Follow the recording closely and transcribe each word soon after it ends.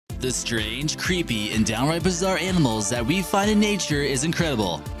The strange, creepy, and downright bizarre animals that we find in nature is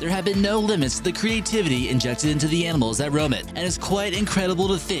incredible. There have been no limits to the creativity injected into the animals that roam it, and it's quite incredible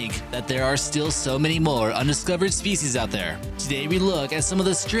to think that there are still so many more undiscovered species out there. Today we look at some of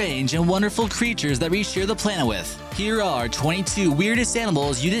the strange and wonderful creatures that we share the planet with. Here are 22 weirdest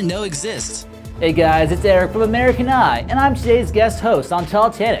animals you didn't know exist. Hey guys, it's Eric from American Eye, and I'm today's guest host on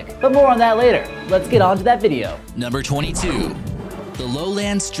Talltanic, but more on that later. Let's get on to that video. Number 22. The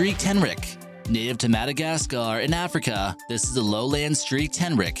lowland streaked henrik. Native to Madagascar in Africa, this is the lowland streaked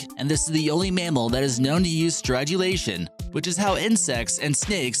henrik, and this is the only mammal that is known to use stridulation, which is how insects and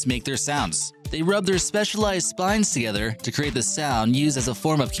snakes make their sounds. They rub their specialized spines together to create the sound used as a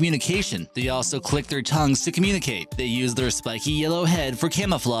form of communication. They also click their tongues to communicate. They use their spiky yellow head for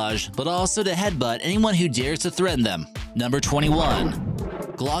camouflage, but also to headbutt anyone who dares to threaten them. Number 21.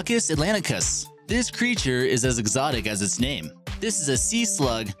 Glaucus atlanticus. This creature is as exotic as its name. This is a sea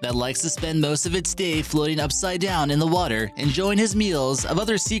slug that likes to spend most of its day floating upside down in the water, enjoying his meals of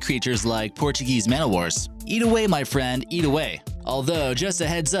other sea creatures like Portuguese man-o'-wars. Eat away, my friend, eat away. Although, just a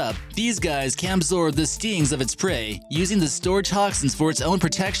heads up, these guys can absorb the stings of its prey, using the stored toxins for its own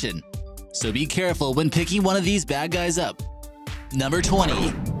protection. So be careful when picking one of these bad guys up. Number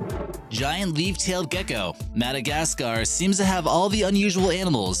 20. Giant leaf-tailed gecko. Madagascar seems to have all the unusual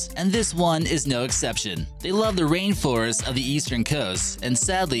animals, and this one is no exception. They love the rainforests of the eastern coast, and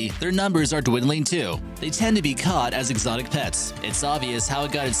sadly, their numbers are dwindling too. They tend to be caught as exotic pets. It's obvious how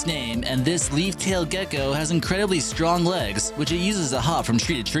it got its name, and this leaf-tailed gecko has incredibly strong legs, which it uses to hop from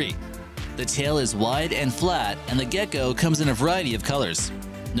tree to tree. The tail is wide and flat, and the gecko comes in a variety of colors.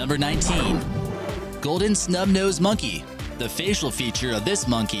 Number 19. Golden snub-nosed monkey. The facial feature of this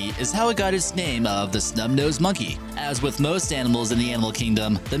monkey is how it got its name of the snub-nosed monkey. As with most animals in the animal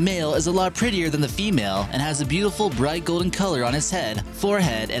kingdom, the male is a lot prettier than the female and has a beautiful bright golden color on its head,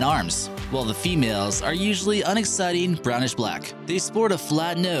 forehead, and arms, while the females are usually unexciting brownish black. They sport a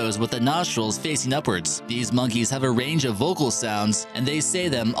flat nose with the nostrils facing upwards. These monkeys have a range of vocal sounds, and they say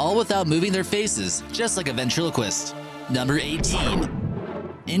them all without moving their faces, just like a ventriloquist. Number 18.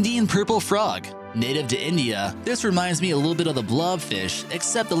 Indian purple frog. Native to India, this reminds me a little bit of the blobfish,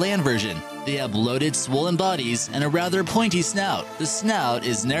 except the land version. They have bloated, swollen bodies and a rather pointy snout. The snout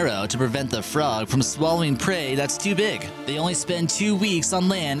is narrow to prevent the frog from swallowing prey that's too big. They only spend 2 weeks on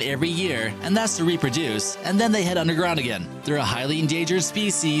land every year, and that's to reproduce, and then they head underground again. They're a highly endangered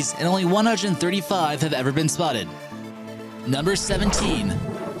species, and only 135 have ever been spotted. Number 17.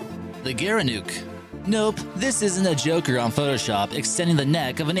 The Gerenuk. Nope, this isn't a joker on Photoshop extending the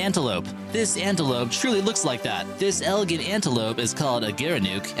neck of an antelope. This antelope truly looks like that. This elegant antelope is called a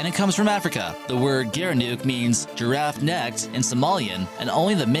Gerenuk, and it comes from Africa. The word Gerenuk means giraffe-necked in Somalian, and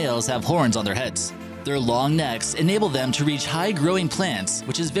only the males have horns on their heads. Their long necks enable them to reach high-growing plants,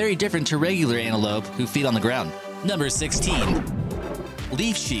 which is very different to regular antelope who feed on the ground. Number 16.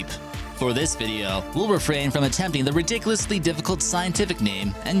 Leaf sheep. For this video, we'll refrain from attempting the ridiculously difficult scientific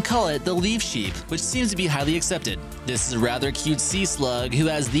name and call it the leaf sheep, which seems to be highly accepted. This is a rather cute sea slug who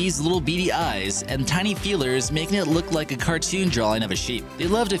has these little beady eyes and tiny feelers, making it look like a cartoon drawing of a sheep. They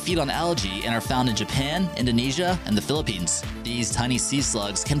love to feed on algae and are found in Japan, Indonesia, and the Philippines. These tiny sea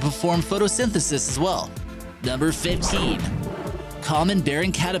slugs can perform photosynthesis as well. Number 15. Common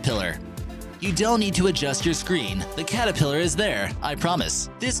barren caterpillar. You don't need to adjust your screen. The caterpillar is there, I promise.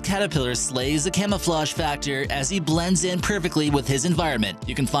 This caterpillar slays the camouflage factor as he blends in perfectly with his environment.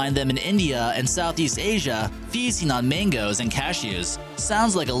 You can find them in India and Southeast Asia, feasting on mangoes and cashews.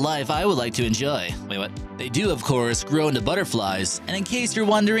 Sounds like a life I would like to enjoy. Wait, what? They do, of course, grow into butterflies, and in case you're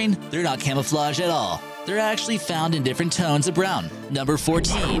wondering, they're not camouflage at all. They're actually found in different tones of brown. Number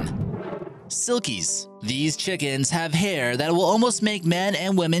 14. Silkies. These chickens have hair that will almost make men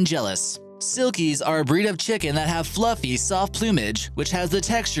and women jealous. Silkies are a breed of chicken that have fluffy, soft plumage, which has the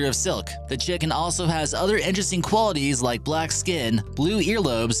texture of silk. The chicken also has other interesting qualities like black skin, blue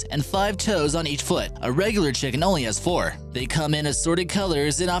earlobes, and 5 toes on each foot. A regular chicken only has 4. They come in assorted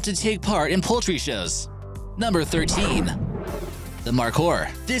colors and often take part in poultry shows. Number 13. The markhor.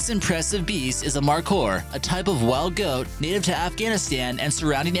 This impressive beast is a markhor, a type of wild goat native to Afghanistan and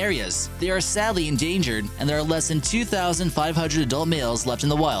surrounding areas. They are sadly endangered, and there are less than 2,500 adult males left in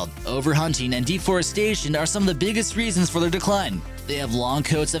the wild. Overhunting and deforestation are some of the biggest reasons for their decline. They have long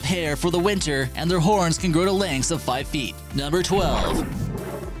coats of hair for the winter, and their horns can grow to lengths of 5 feet. Number 12.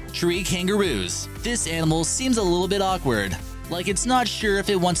 Tree kangaroos. This animal seems a little bit awkward. Like it's not sure if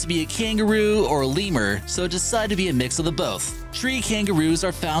it wants to be a kangaroo or a lemur, so it decided to be a mix of the both. Tree kangaroos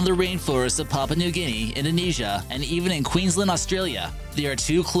are found in the rainforests of Papua New Guinea, Indonesia, and even in Queensland, Australia. They are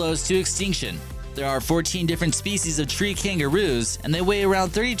too close to extinction. There are 14 different species of tree kangaroos, and they weigh around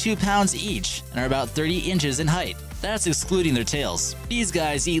 32 pounds each and are about 30 inches in height. That's excluding their tails. These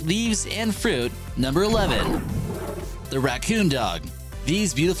guys eat leaves and fruit. Number 11. The raccoon dog.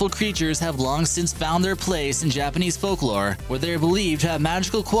 These beautiful creatures have long since found their place in Japanese folklore, where they are believed to have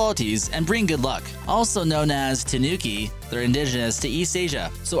magical qualities and bring good luck. Also known as tanuki, they're indigenous to East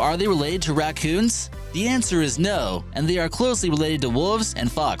Asia. So are they related to raccoons? The answer is no, and they are closely related to wolves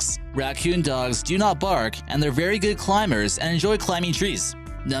and fox. Raccoon dogs do not bark, and they're very good climbers and enjoy climbing trees.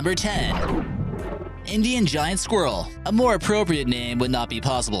 Number 10. Indian giant squirrel. A more appropriate name would not be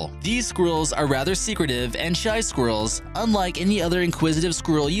possible. These squirrels are rather secretive and shy squirrels, unlike any other inquisitive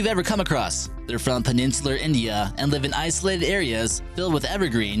squirrel you've ever come across. They're from peninsular India and live in isolated areas filled with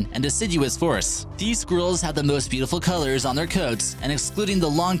evergreen and deciduous forests. These squirrels have the most beautiful colors on their coats, and excluding the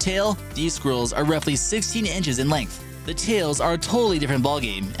long tail, these squirrels are roughly 16 inches in length. The tails are a totally different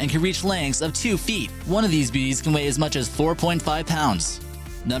ballgame and can reach lengths of 2 feet. One of these beauties can weigh as much as 4.5 pounds.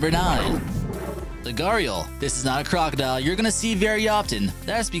 Number 9. The gharial. This is not a crocodile you're going to see very often.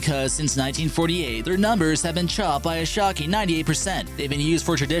 That's because since 1948, their numbers have been chopped by a shocking 98%. They've been used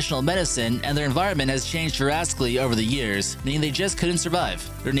for traditional medicine, and their environment has changed drastically over the years, meaning they just couldn't survive.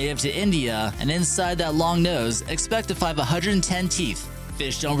 They're native to India, and inside that long nose, expect to find 110 teeth.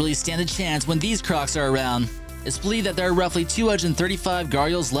 Fish don't really stand a chance when these crocs are around. It's believed that there are roughly 235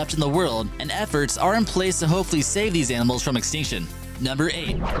 gharials left in the world, and efforts are in place to hopefully save these animals from extinction. Number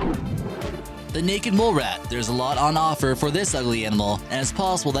 8. The naked mole rat. There's a lot on offer for this ugly animal, and it's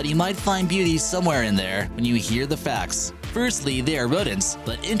possible that you might find beauty somewhere in there when you hear the facts. Firstly, they are rodents,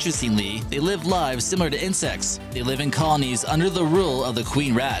 but interestingly, they live lives similar to insects. They live in colonies under the rule of the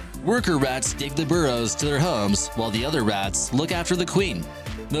queen rat. Worker rats dig the burrows to their homes, while the other rats look after the queen.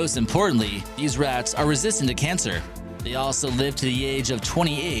 Most importantly, these rats are resistant to cancer. They also live to the age of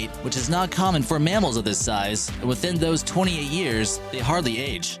 28, which is not common for mammals of this size, and within those 28 years, they hardly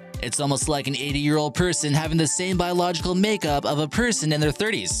age. It's almost like an 80-year-old person having the same biological makeup of a person in their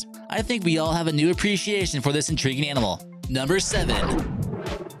 30s. I think we all have a new appreciation for this intriguing animal. Number 7.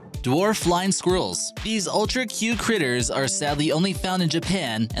 Dwarf flying squirrels. These ultra-cute critters are sadly only found in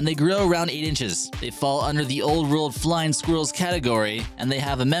Japan, and they grow around 8 inches. They fall under the old-world flying squirrels category, and they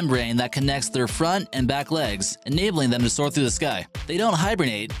have a membrane that connects their front and back legs, enabling them to soar through the sky. They don't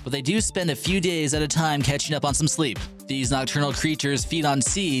hibernate, but they do spend a few days at a time catching up on some sleep. These nocturnal creatures feed on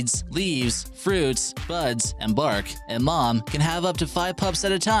seeds, leaves, fruits, buds, and bark, and mom can have up to 5 pups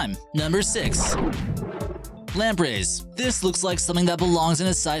at a time. Number 6. Lampreys. This looks like something that belongs in a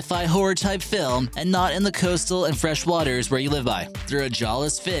sci-fi horror type film and not in the coastal and fresh waters where you live by. They're a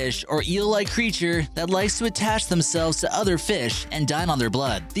jawless fish or eel-like creature that likes to attach themselves to other fish and dine on their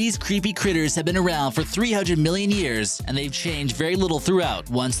blood. These creepy critters have been around for 300 million years, and they've changed very little throughout.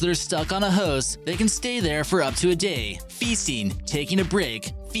 Once they're stuck on a host, they can stay there for up to a day, feasting, taking a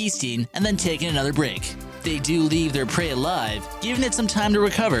break, feasting, and then taking another break. They do leave their prey alive, giving it some time to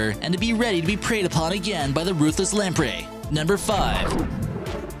recover and to be ready to be preyed upon again by the ruthless lamprey. Number 5.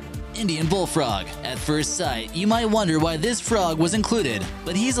 Indian bullfrog. At first sight, you might wonder why this frog was included,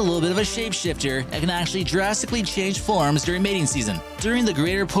 but he's a little bit of a shapeshifter and can actually drastically change forms during mating season. During the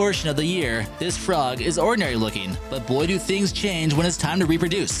greater portion of the year, this frog is ordinary looking, but boy do things change when it's time to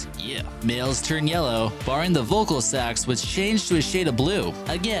reproduce. Yeah. Males turn yellow, barring the vocal sacs, which change to a shade of blue.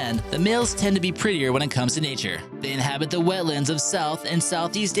 Again, the males tend to be prettier when it comes to nature. They inhabit the wetlands of South and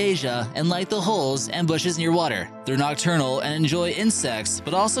Southeast Asia and like the holes and bushes near water. They're nocturnal and enjoy insects,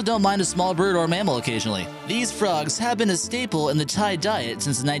 but also don't mind a small bird or mammal occasionally. These frogs have been a staple in the Thai diet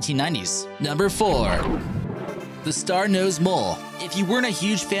since the 1990s. Number 4. The star-nosed mole. If you weren't a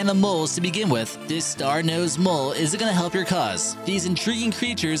huge fan of moles to begin with, this star-nosed mole isn't going to help your cause. These intriguing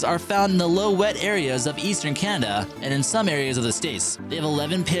creatures are found in the low wet areas of eastern Canada and in some areas of the States. They have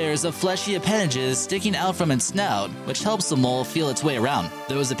 11 pairs of fleshy appendages sticking out from its snout, which helps the mole feel its way around.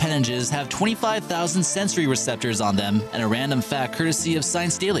 Those appendages have 25,000 sensory receptors on them, and a random fact courtesy of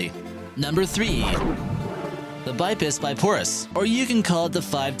Science Daily. Number 3. The Bipus biporus, or you can call it the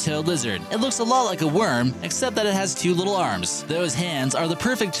 5-toed lizard. It looks a lot like a worm, except that it has 2 little arms. Those hands are the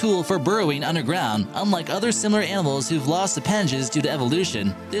perfect tool for burrowing underground. Unlike other similar animals who've lost appendages due to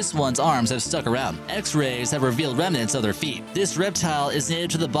evolution, this one's arms have stuck around. X-rays have revealed remnants of their feet. This reptile is native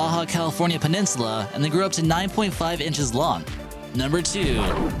to the Baja California Peninsula, and they grow up to 9.5 inches long. Number 2.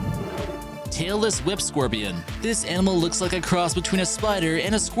 Tailless whip scorpion. This animal looks like a cross between a spider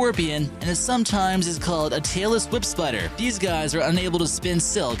and a scorpion, and sometimes is called a tailless whip spider. These guys are unable to spin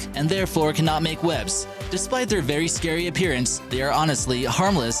silk and therefore cannot make webs. Despite their very scary appearance, they are honestly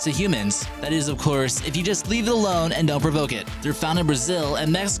harmless to humans. That is, of course, if you just leave it alone and don't provoke it. They're found in Brazil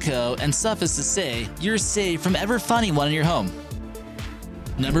and Mexico, and suffice to say, you're safe from ever finding one in your home.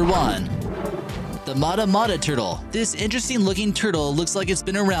 Number 1. The Mata Mata turtle. This interesting looking turtle looks like it's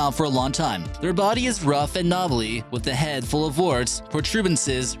been around for a long time. Their body is rough and knobbly, with the head full of warts,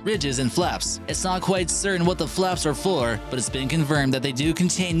 protuberances, ridges, and flaps. It's not quite certain what the flaps are for, but it's been confirmed that they do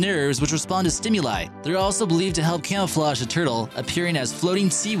contain nerves which respond to stimuli. They're also believed to help camouflage a turtle, appearing as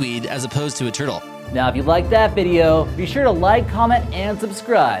floating seaweed as opposed to a turtle. Now if you liked that video, be sure to like, comment, and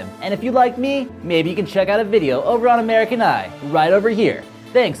subscribe. And if you like me, maybe you can check out a video over on American Eye, right over here.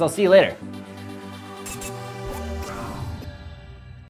 Thanks, I'll see you later.